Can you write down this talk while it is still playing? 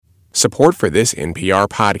Support for this NPR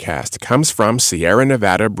podcast comes from Sierra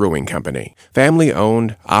Nevada Brewing Company,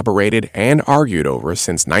 family-owned, operated, and argued over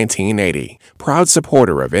since 1980. Proud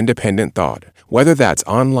supporter of independent thought, whether that's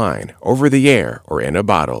online, over the air, or in a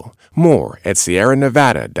bottle. More at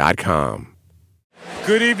sierranevada.com.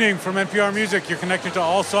 Good evening from NPR Music. You're connected to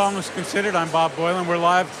All Songs Considered. I'm Bob Boylan. We're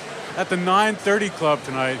live at the 9:30 Club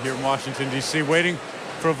tonight here in Washington, D.C., waiting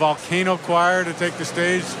for Volcano Choir to take the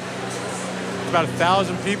stage. About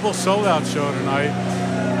 1,000 people, sold-out show tonight.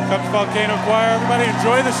 Come to Volcano Choir. Everybody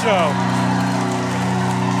enjoy the show.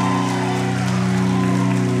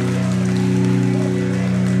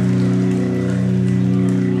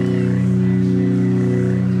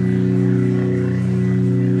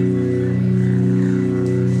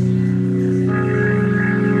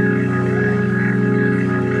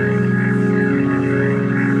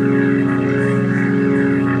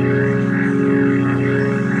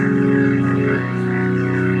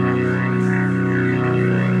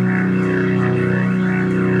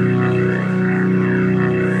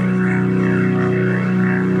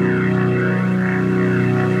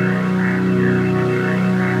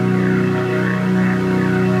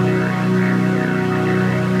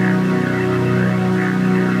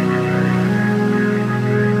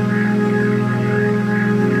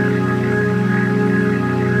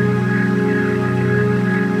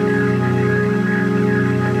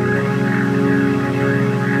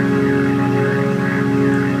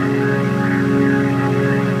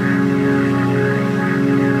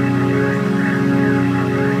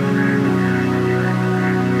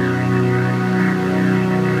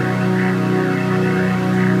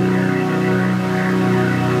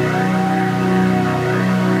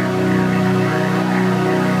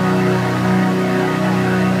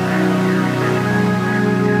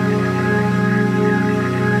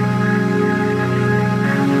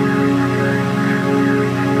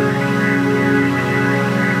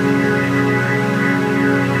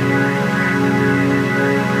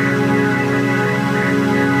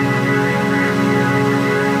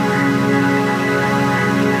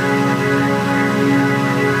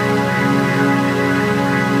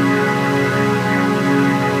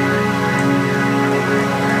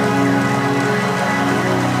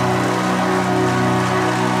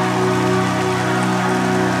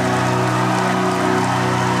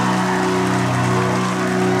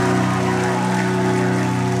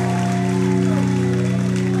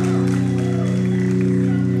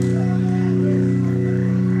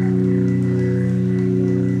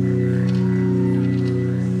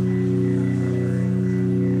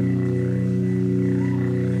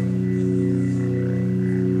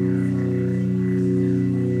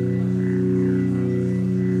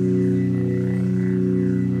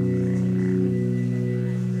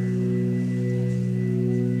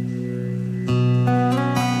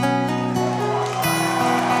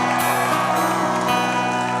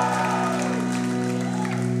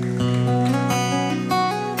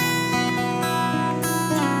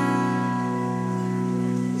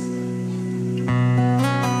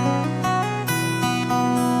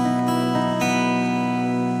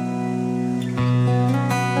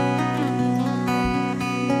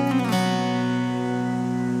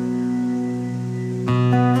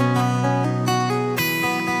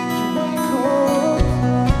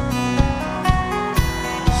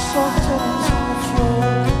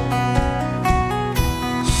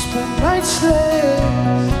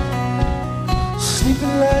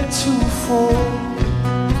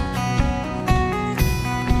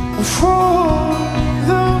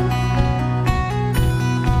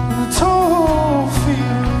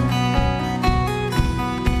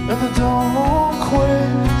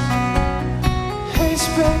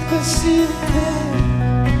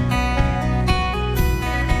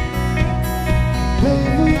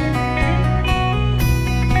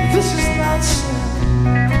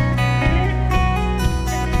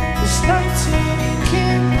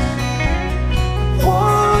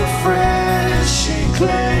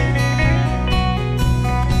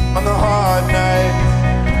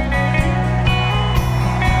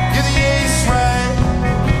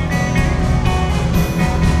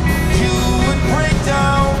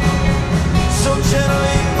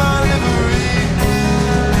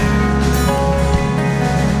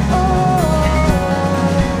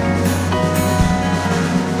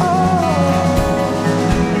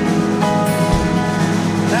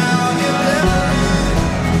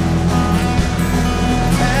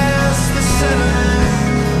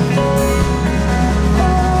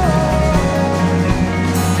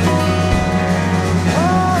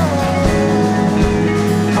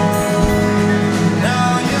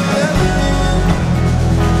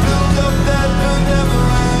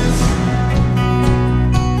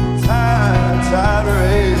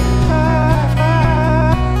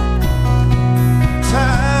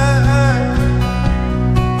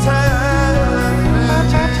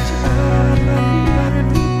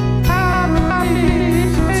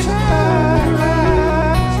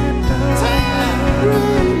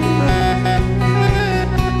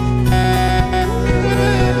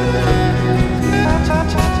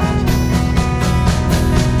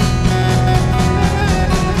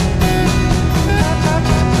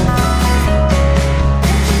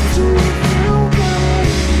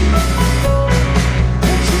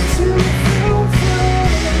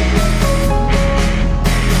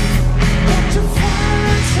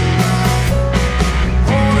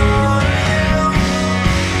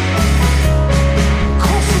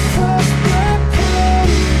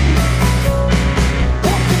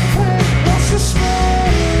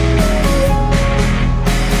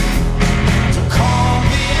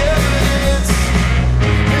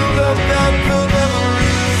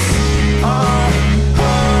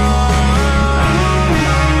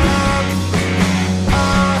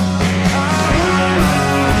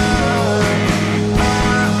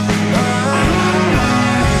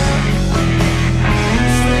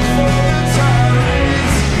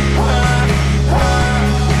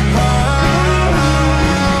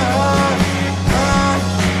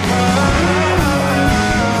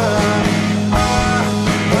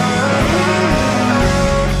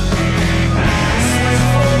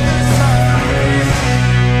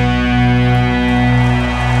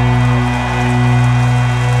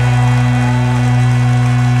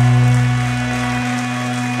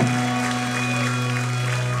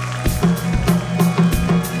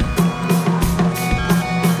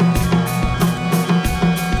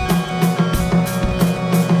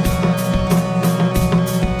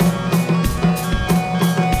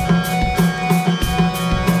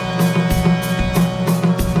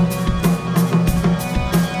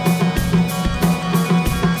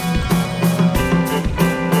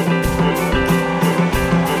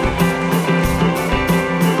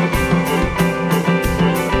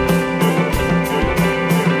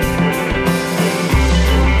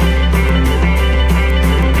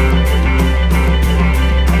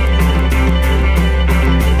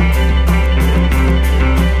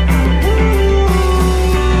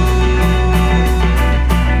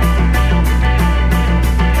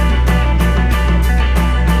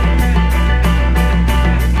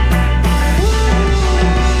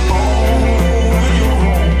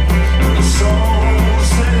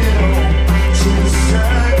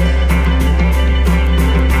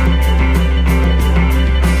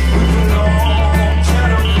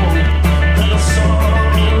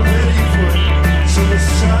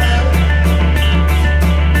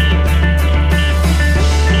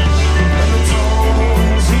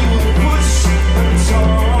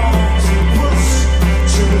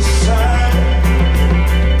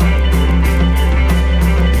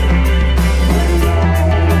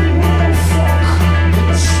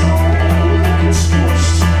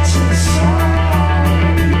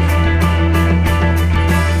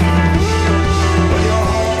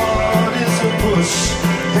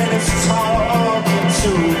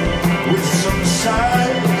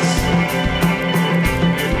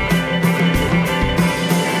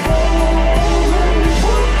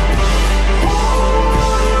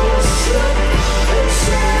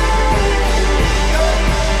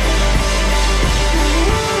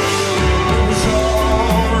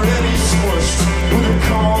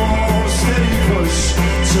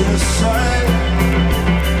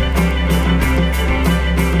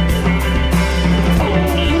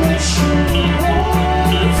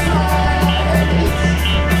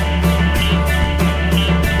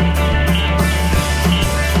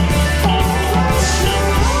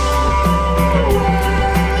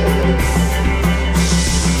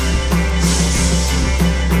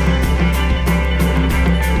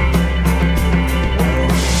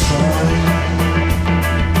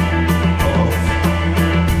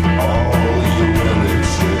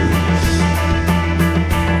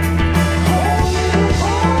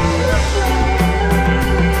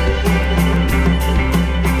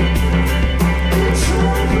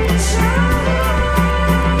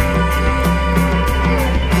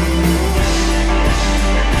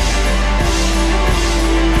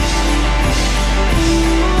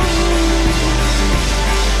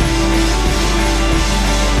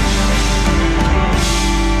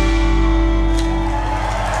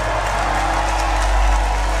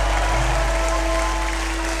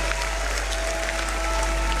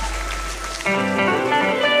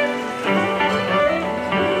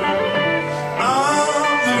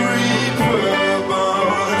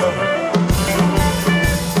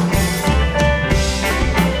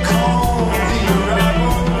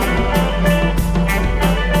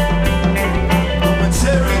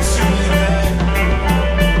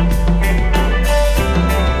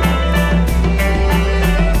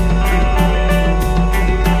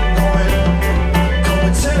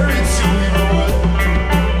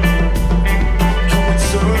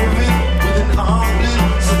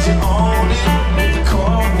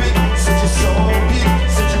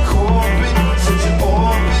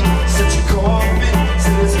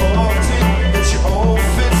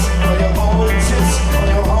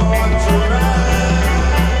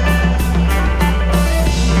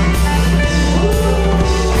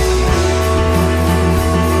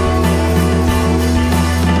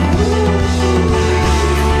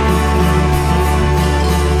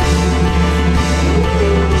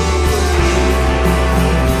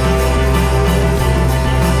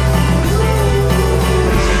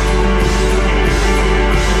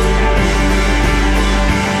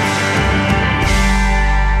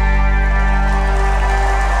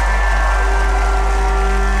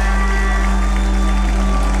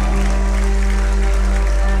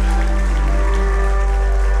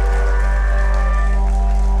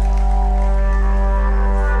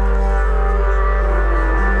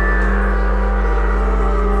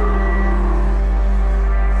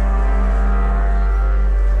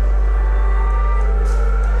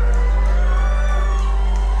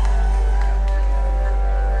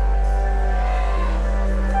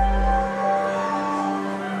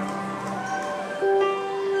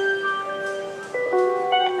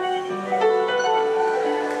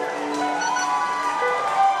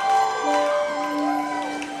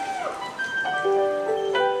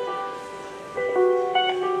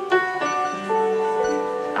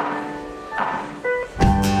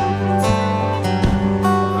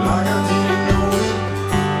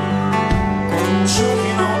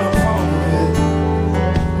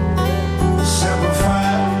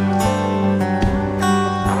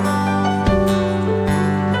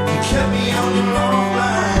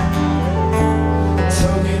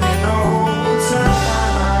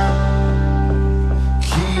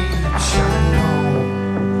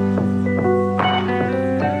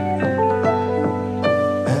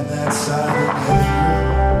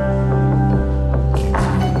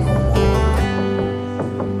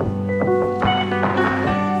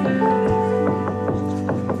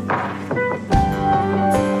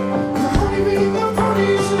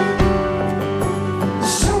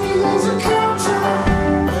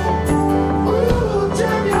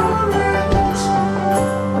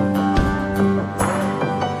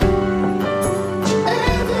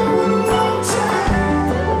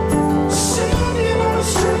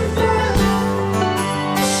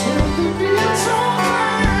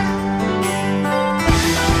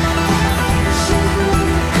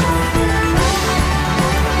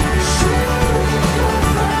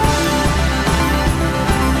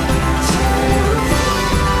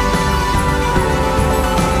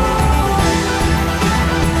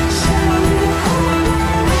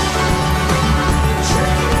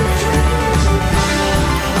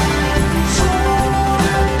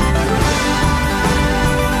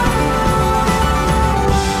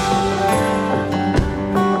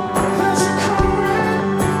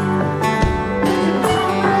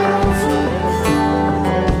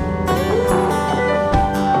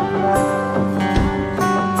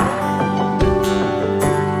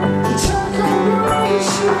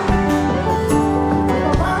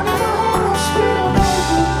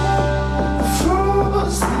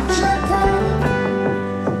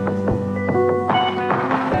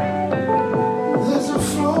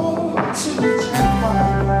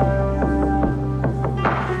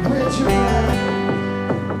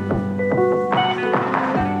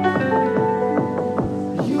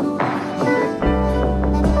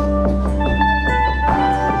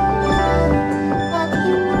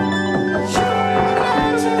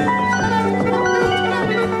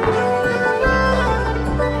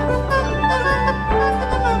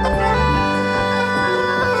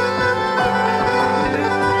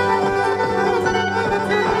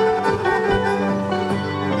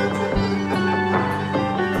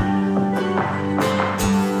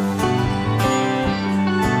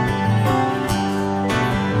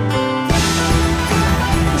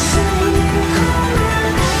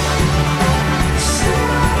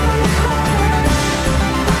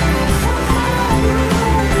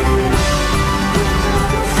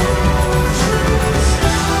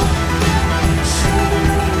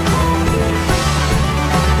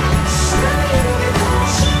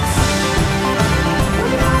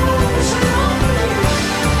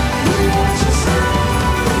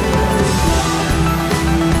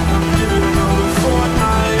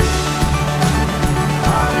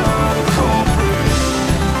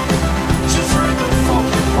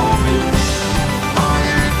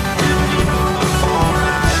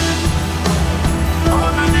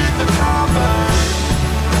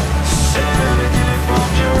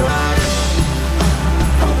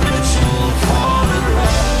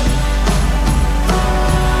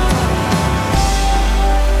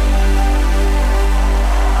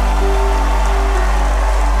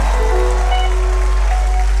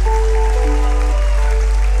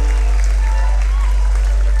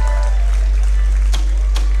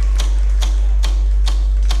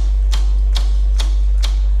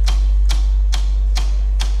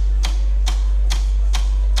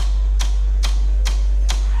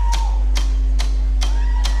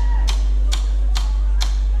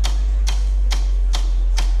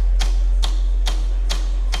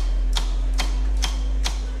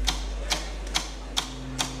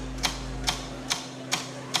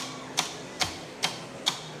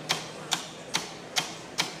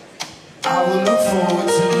 forward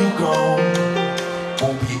till you gone.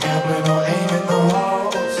 Won't be ambling or aiming the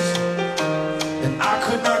halls. And I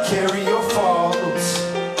could not carry your faults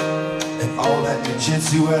and all that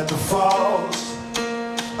ninjutsu at the falls.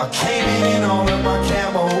 I came in all of my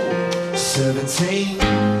camo, 17.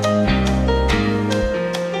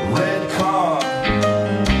 Red car,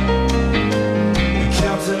 the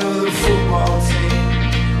captain of the football team.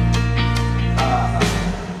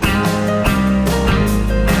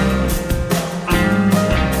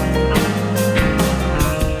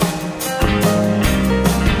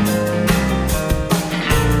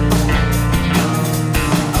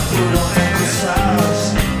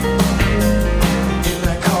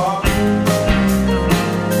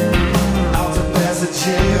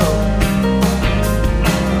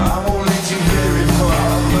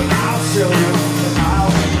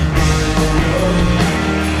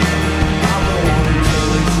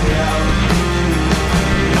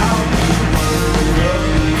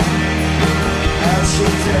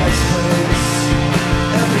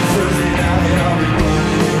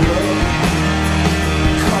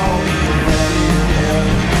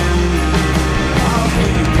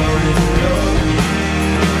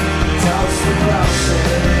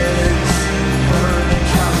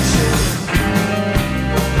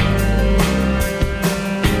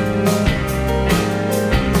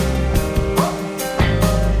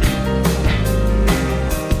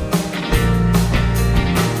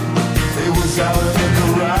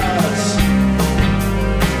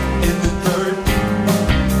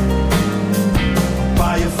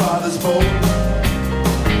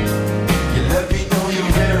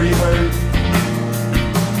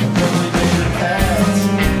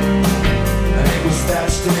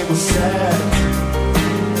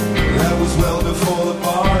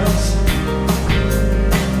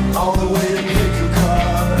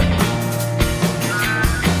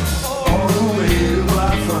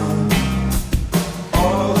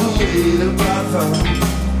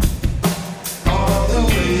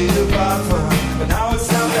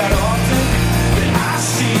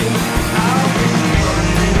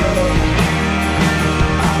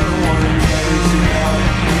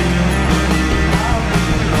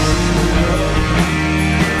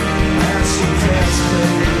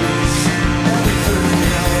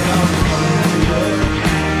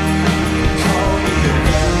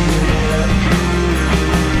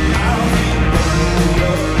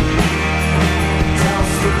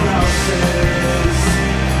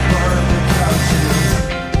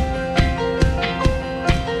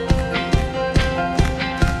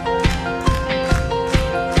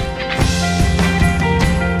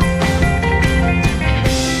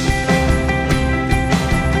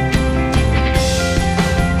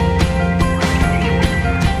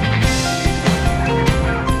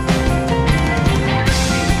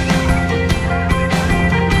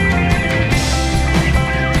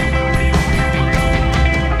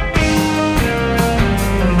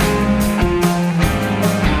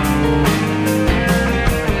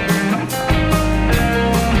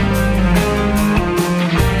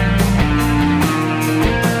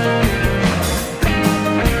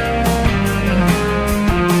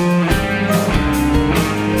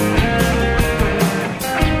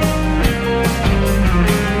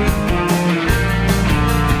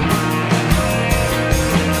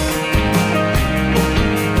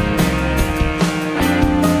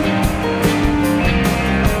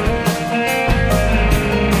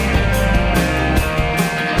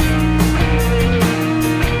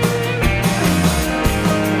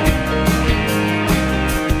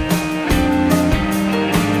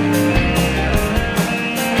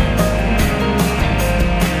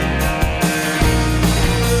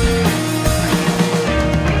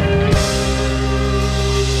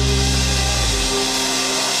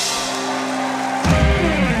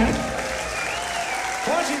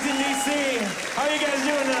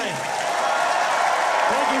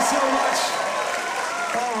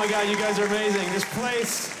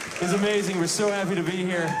 We're so happy to be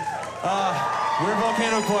here. We're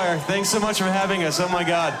Volcano Choir. Thanks so much for having us. Oh my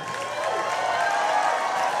God.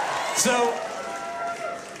 So,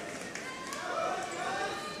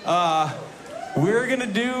 we're gonna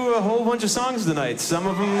do a whole bunch of songs tonight. Some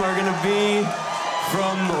of them are gonna be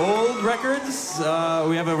from old records.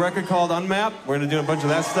 We have a record called Unmap. We're gonna do a bunch of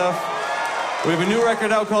that stuff. We have a new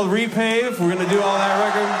record out called Repave. We're gonna do all that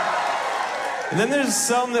record. And then there's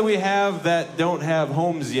some that we have that don't have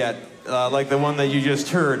homes yet. Like the one that you just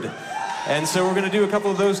heard. And so we're going to do a couple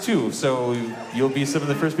of those too. So you'll be some of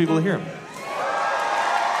the first people to hear them.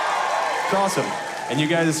 It's awesome. And you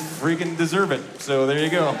guys freaking deserve it. So there you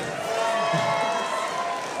go.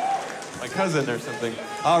 My cousin or something.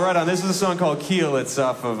 Right on. This is a song called Keel. It's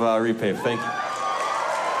off of Repave. Thank you.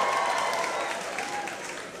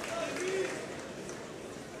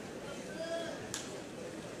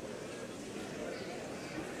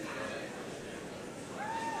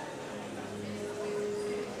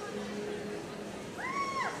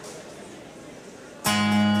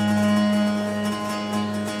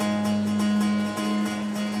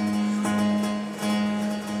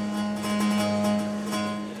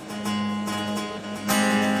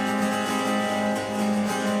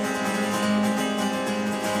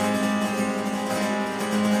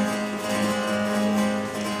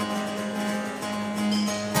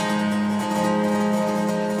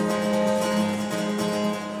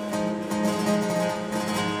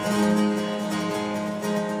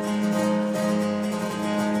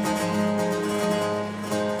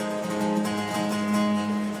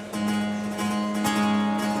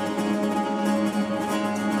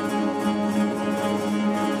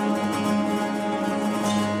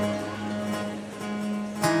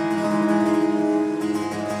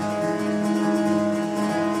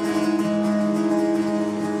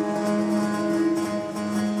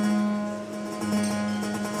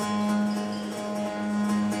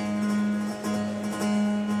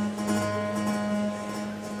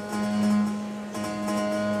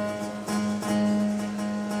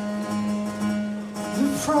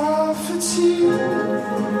 See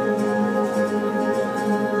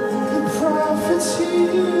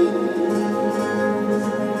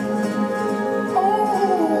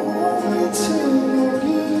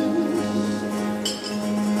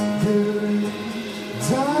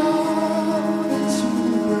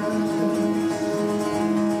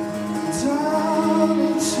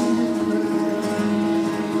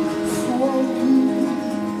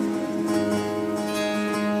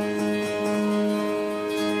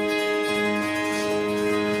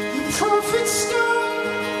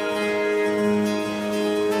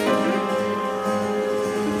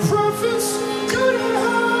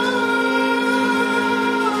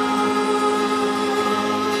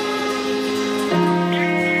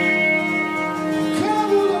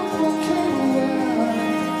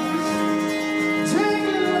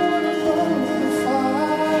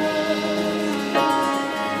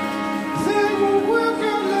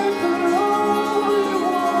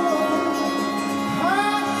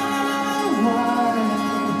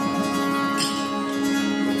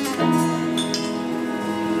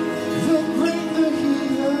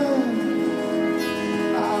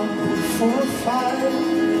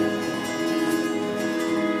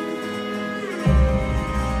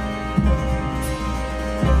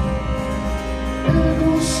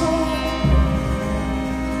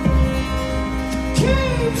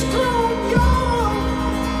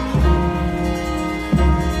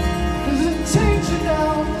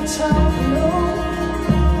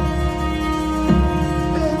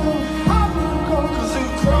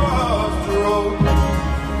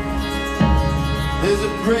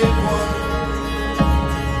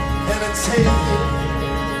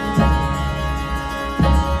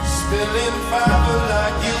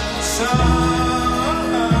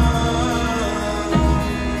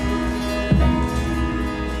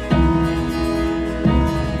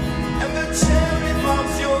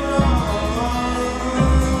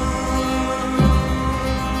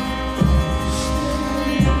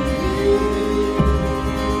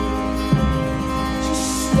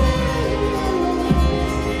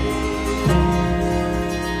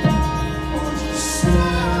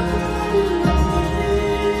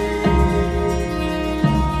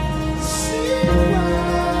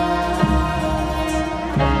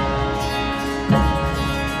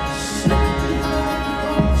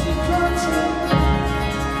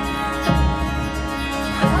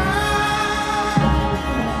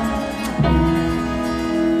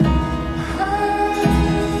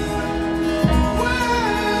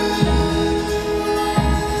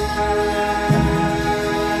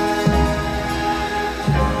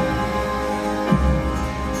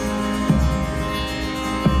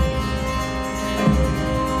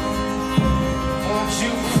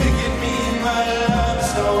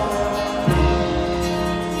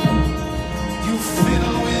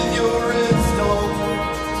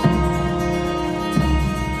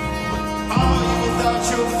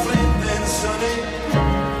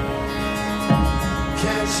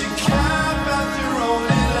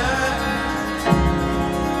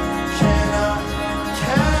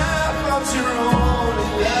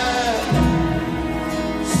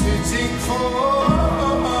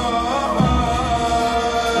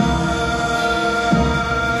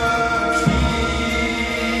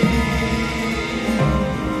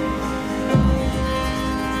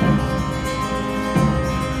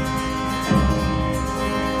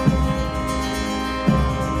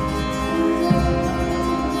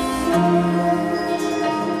For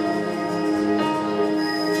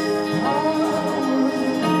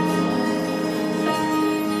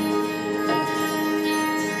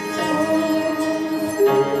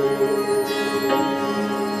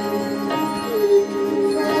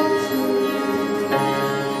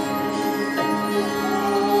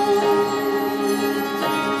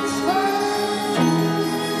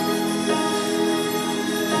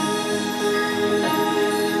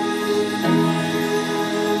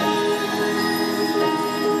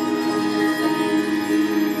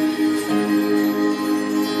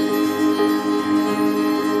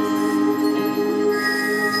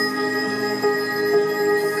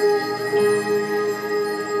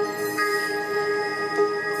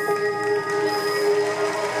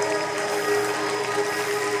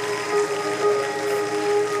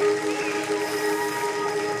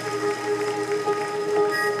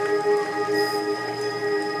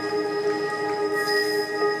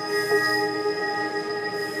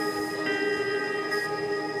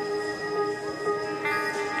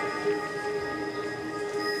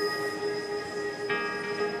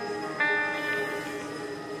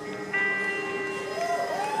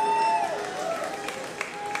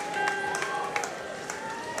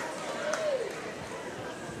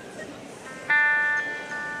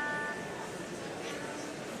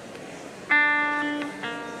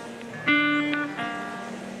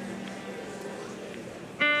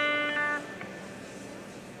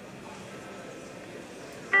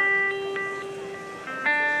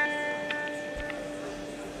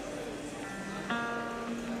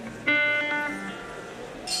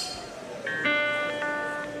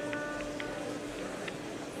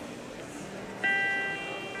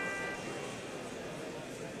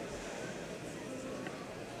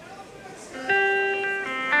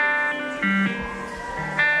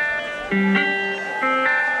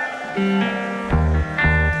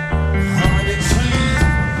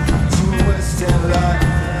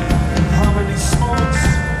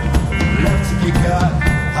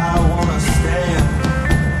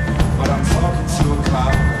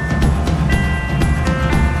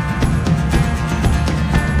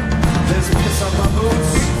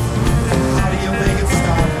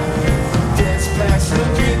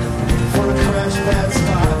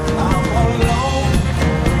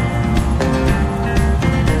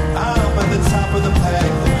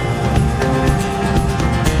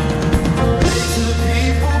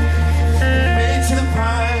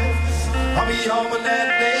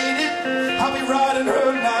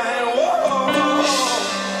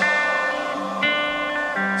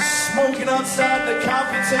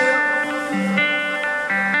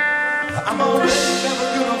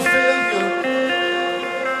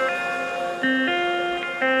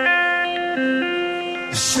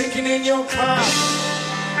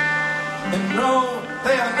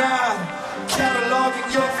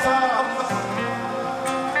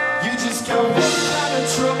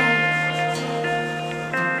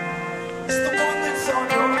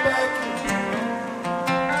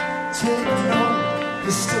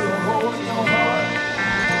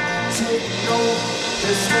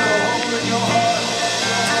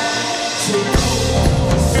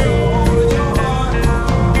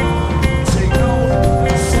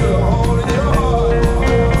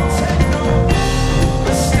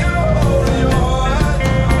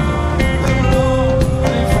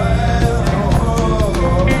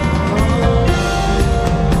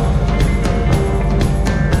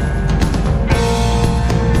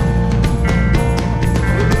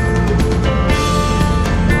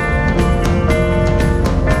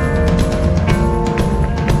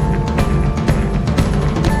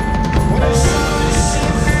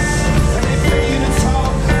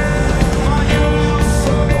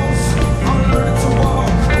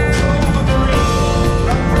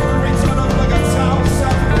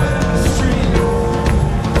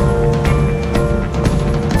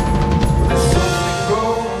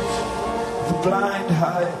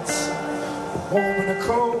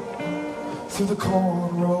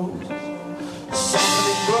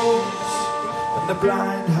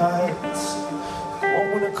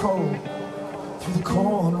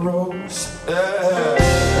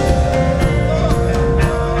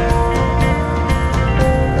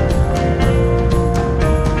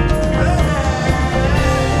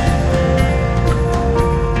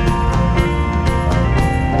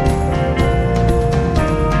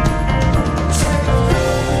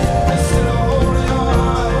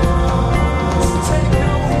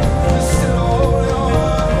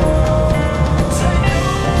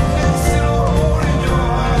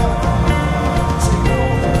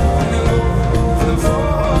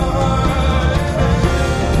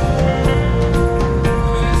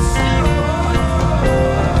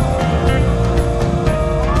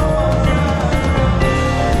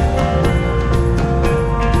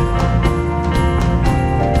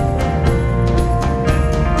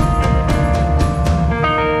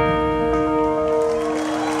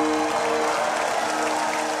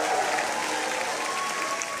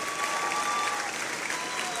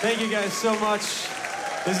Thank you guys so much.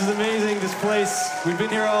 This is amazing, this place. We've been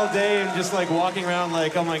here all day and just like walking around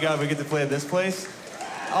like, oh my God, we get to play at this place.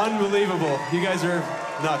 Unbelievable. You guys are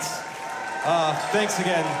nuts. Thanks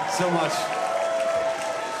again so much.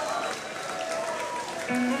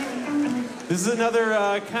 This is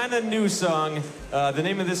another kind of new song. The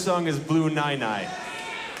name of this song is Blue Nine-Eye.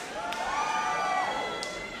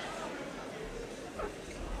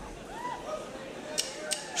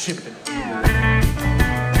 Shipping.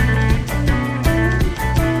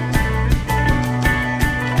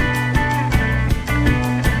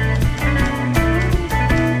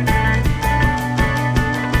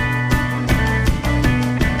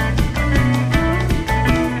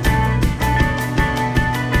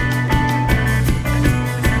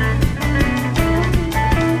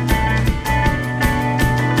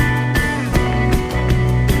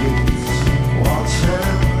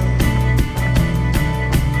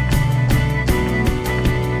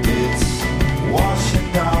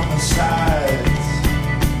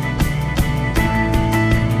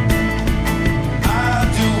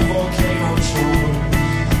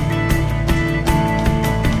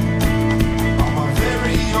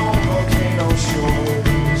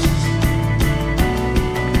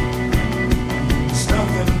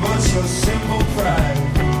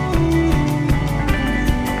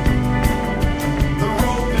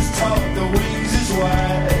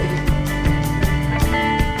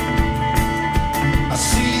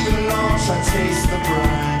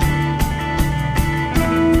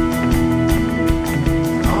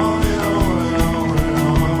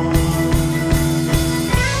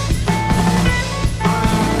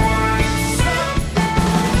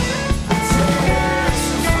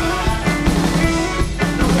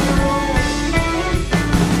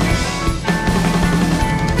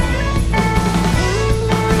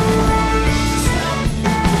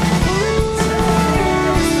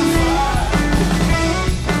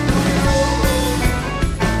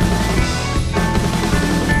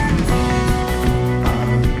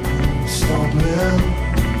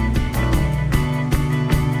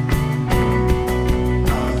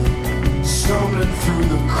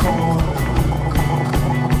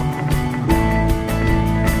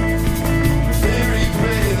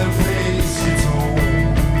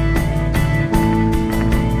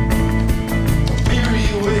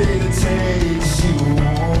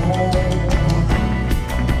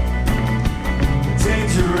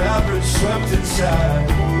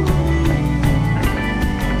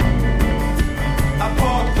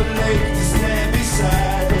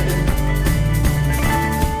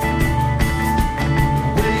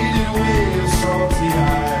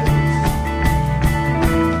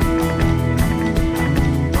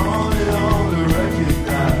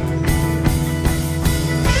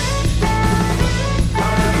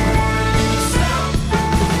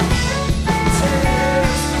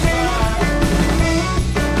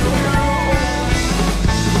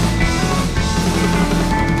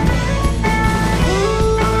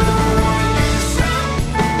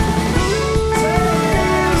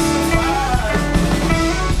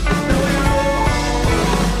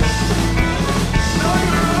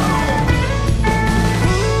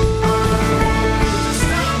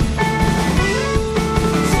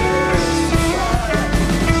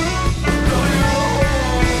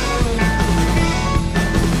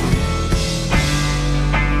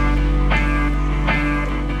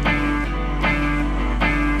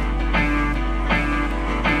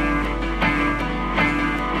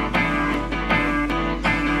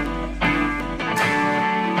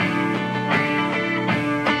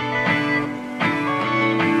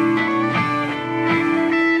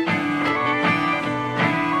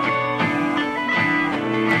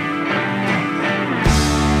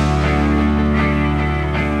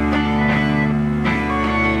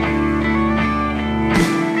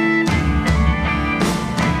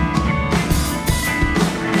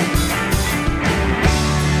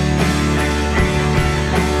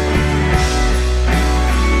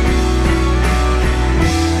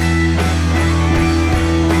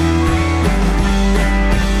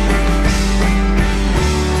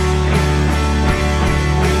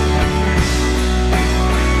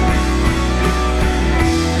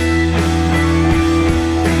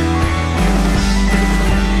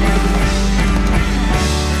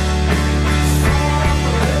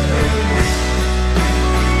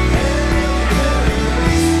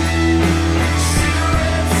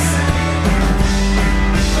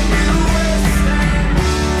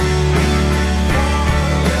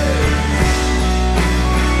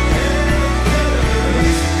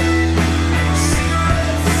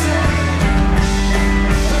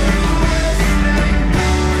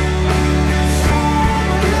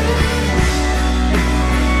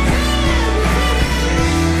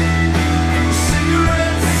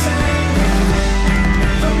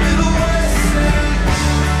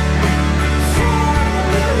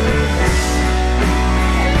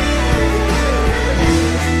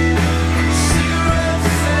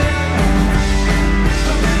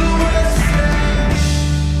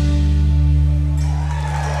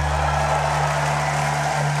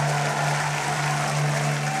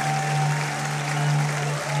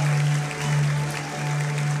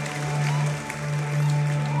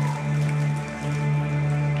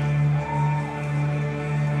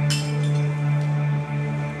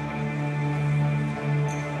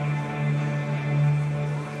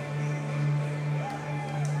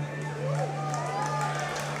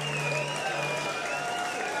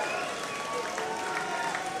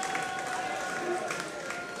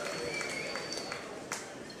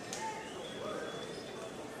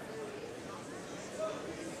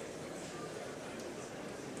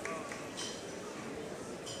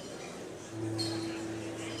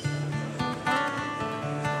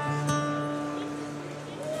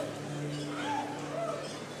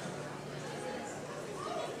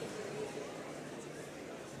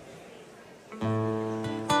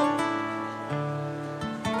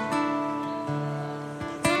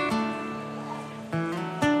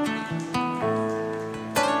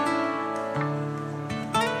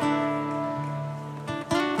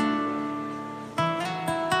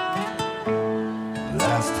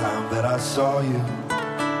 saw you.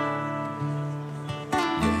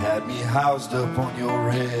 You had me housed up on your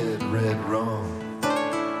red, red rum,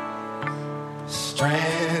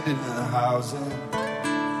 stranded in the housing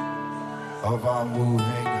of our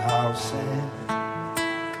moving house.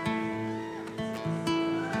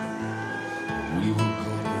 We were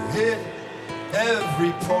gonna hit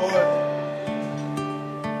every port,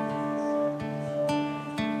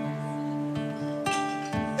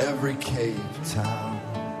 every cave town.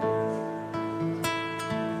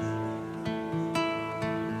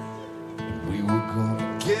 We were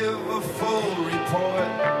gonna give a full report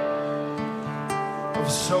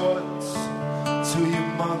of sorts to your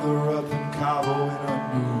mother up in Cabo in a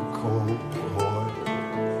new cohort.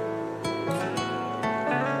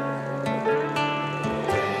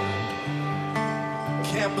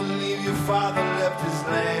 Can't believe your father left his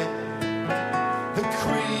land, the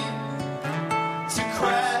cream to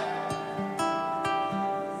crack.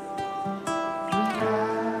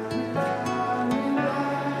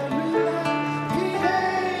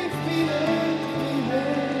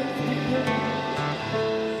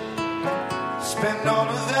 Spend all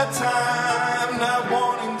of that time not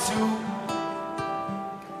wanting to.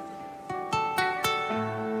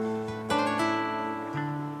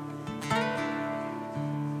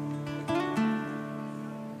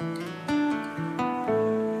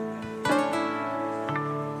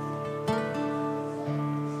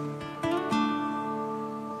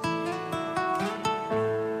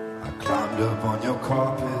 I climbed up on your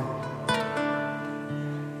carpet.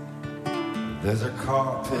 There's a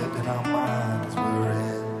carpet in our minds we're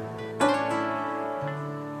in,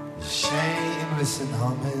 shameless and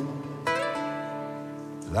humming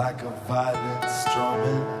like a violin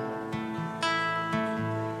strumming.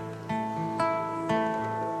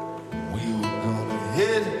 We were gonna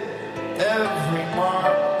hit every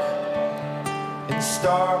mark in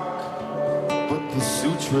stark, but the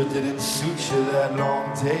sutra didn't suit you that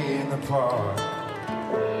long day in the park.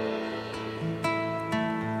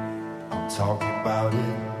 Talking about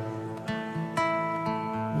it,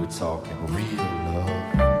 we're talking real love.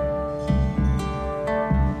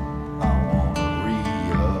 I wanna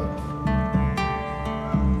re-up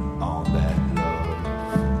on that love.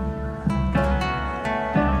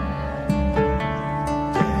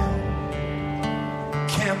 Damn,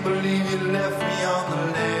 can't believe you left me on the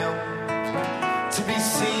limb, to be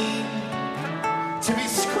seen, to be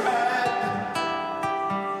scrapped.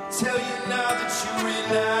 Tell you now that you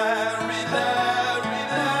rely.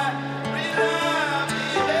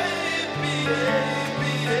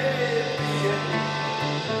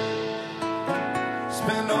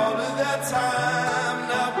 Spend all of that time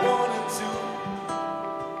not wanting to.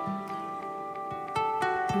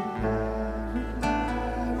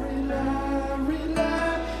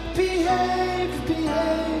 Rely, behave,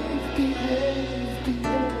 behave, behave,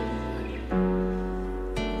 behave.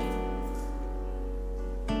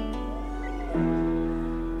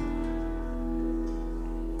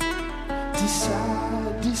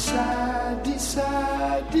 Decide, decide,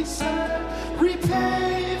 decide, decide.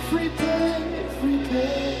 Repave, repave,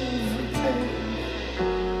 repave, repave.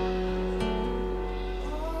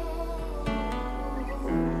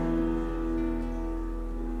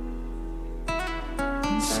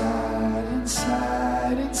 Inside,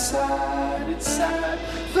 inside, inside, inside.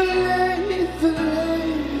 The lay, the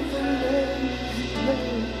lay, the lay, the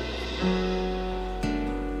lay.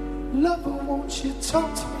 Lover, won't you talk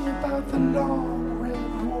to me about the long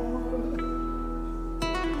red war?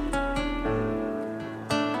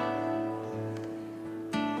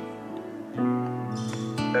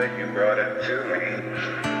 You brought it to me.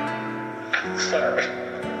 Sorry.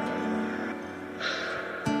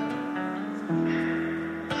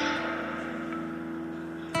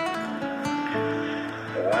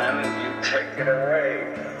 When you take it away,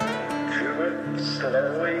 do it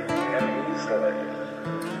slowly and easily.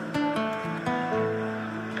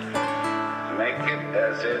 Make it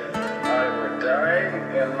as if I were dying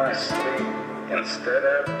in my sleep instead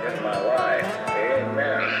of in my life.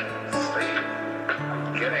 Amen. Sleep.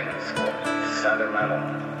 Getting sentimental.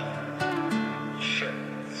 Shit,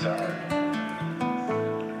 sorry.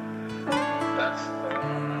 That's the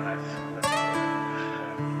one I split.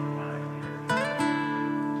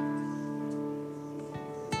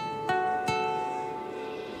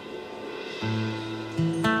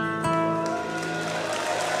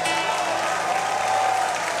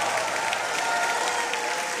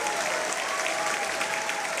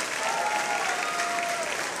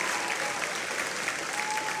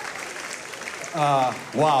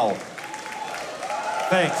 Wow.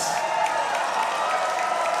 Thanks.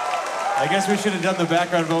 I guess we should have done the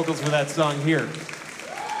background vocals for that song here.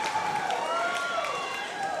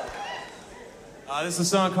 This is a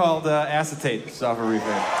song called Acetate. It's off a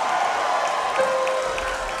refit.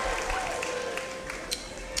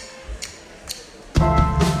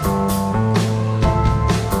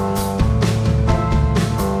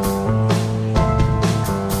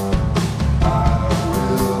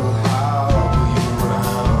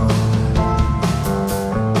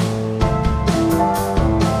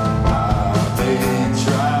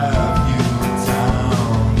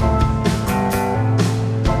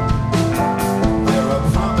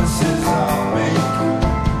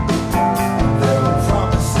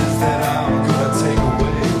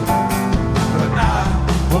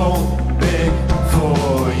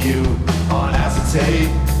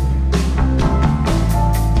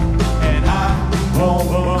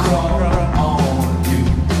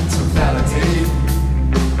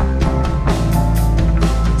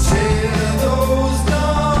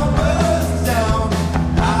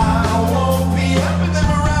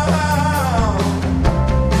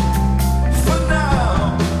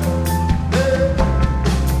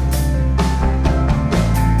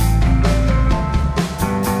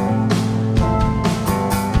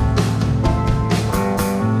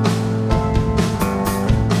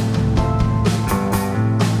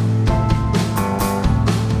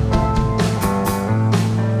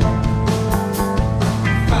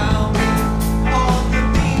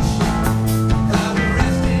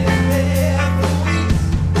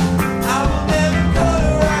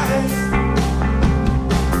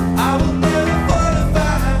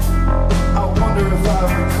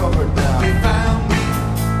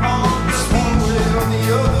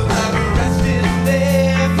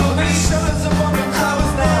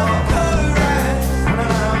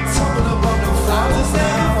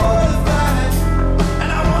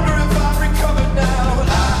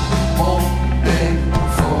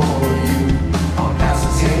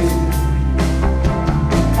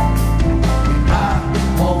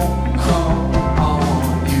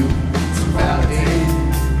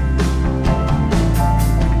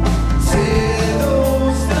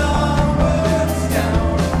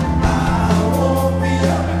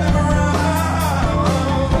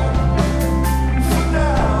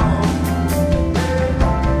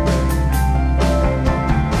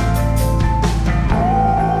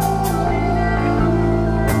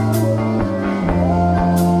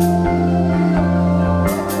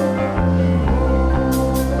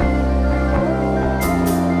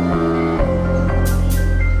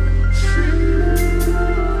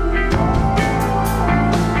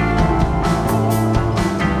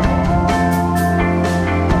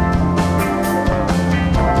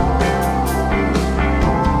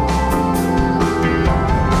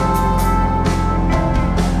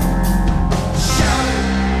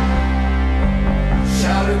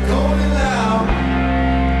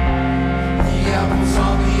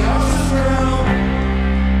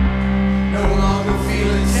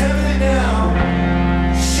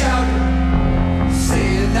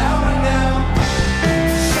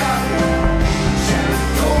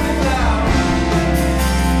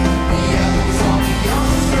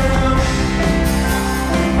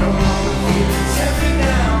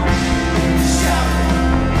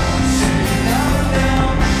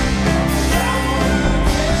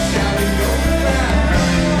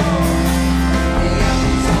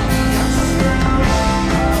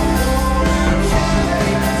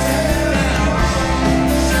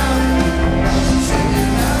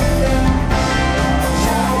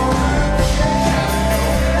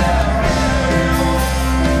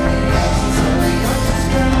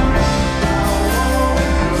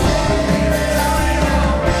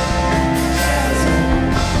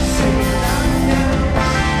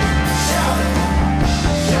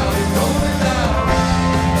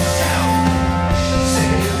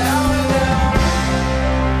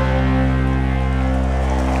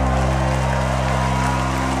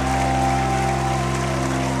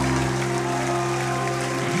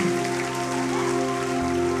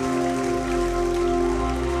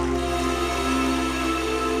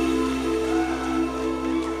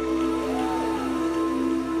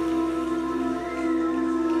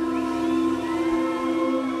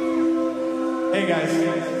 Hey guys,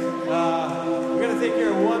 we're going to take care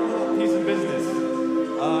of one little piece of business.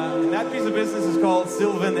 And that piece of business is called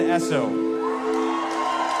Sylvan Esso.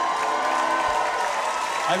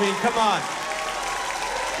 I mean, come on.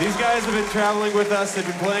 These guys have been traveling with us. They've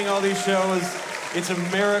been playing all these shows. It's a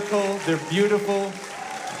miracle. They're beautiful.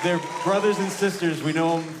 They're brothers and sisters. We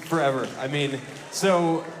know them forever. I mean,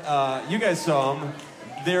 so you guys saw them.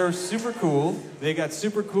 They're super cool. They got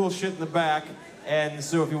super cool shit in the back. And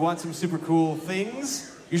so if you want some super cool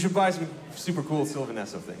things, you should buy some super cool Sylvan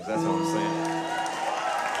Esso things. That's all I'm saying.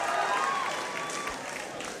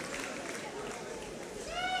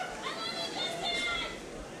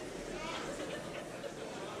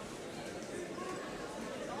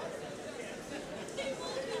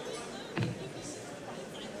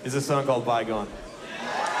 is a song called Byegone.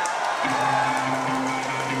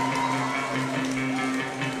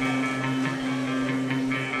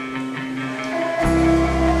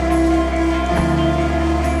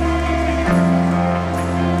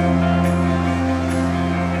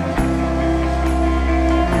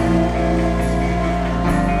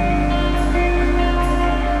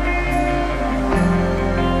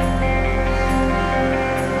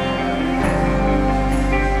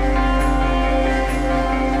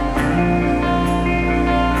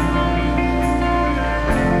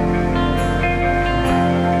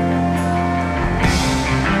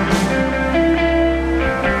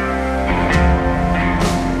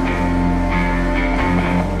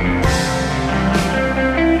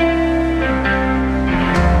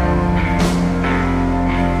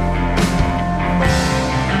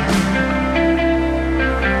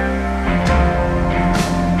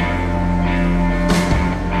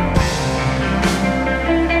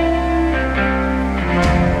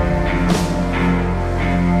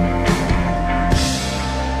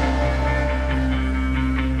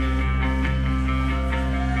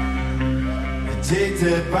 Take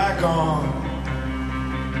that back on,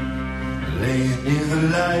 laying near the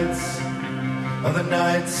lights of the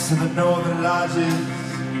nights of the northern lodges.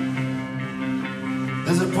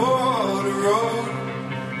 There's a border road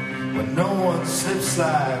where no one slip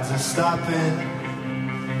slides or stopping,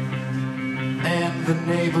 and the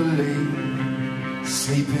neighborly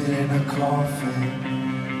sleeping in a coffin.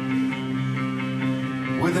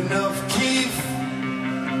 With enough keef,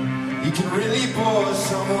 you can really bore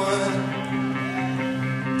someone.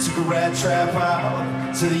 Took a rat trap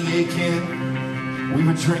out to the Aiken. We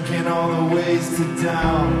were drinking all the ways to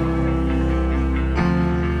down.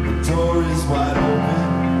 The door is wide open.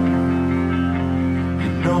 You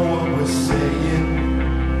know what we're saying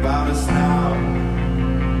about us now.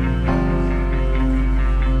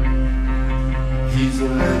 He's a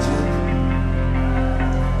legend.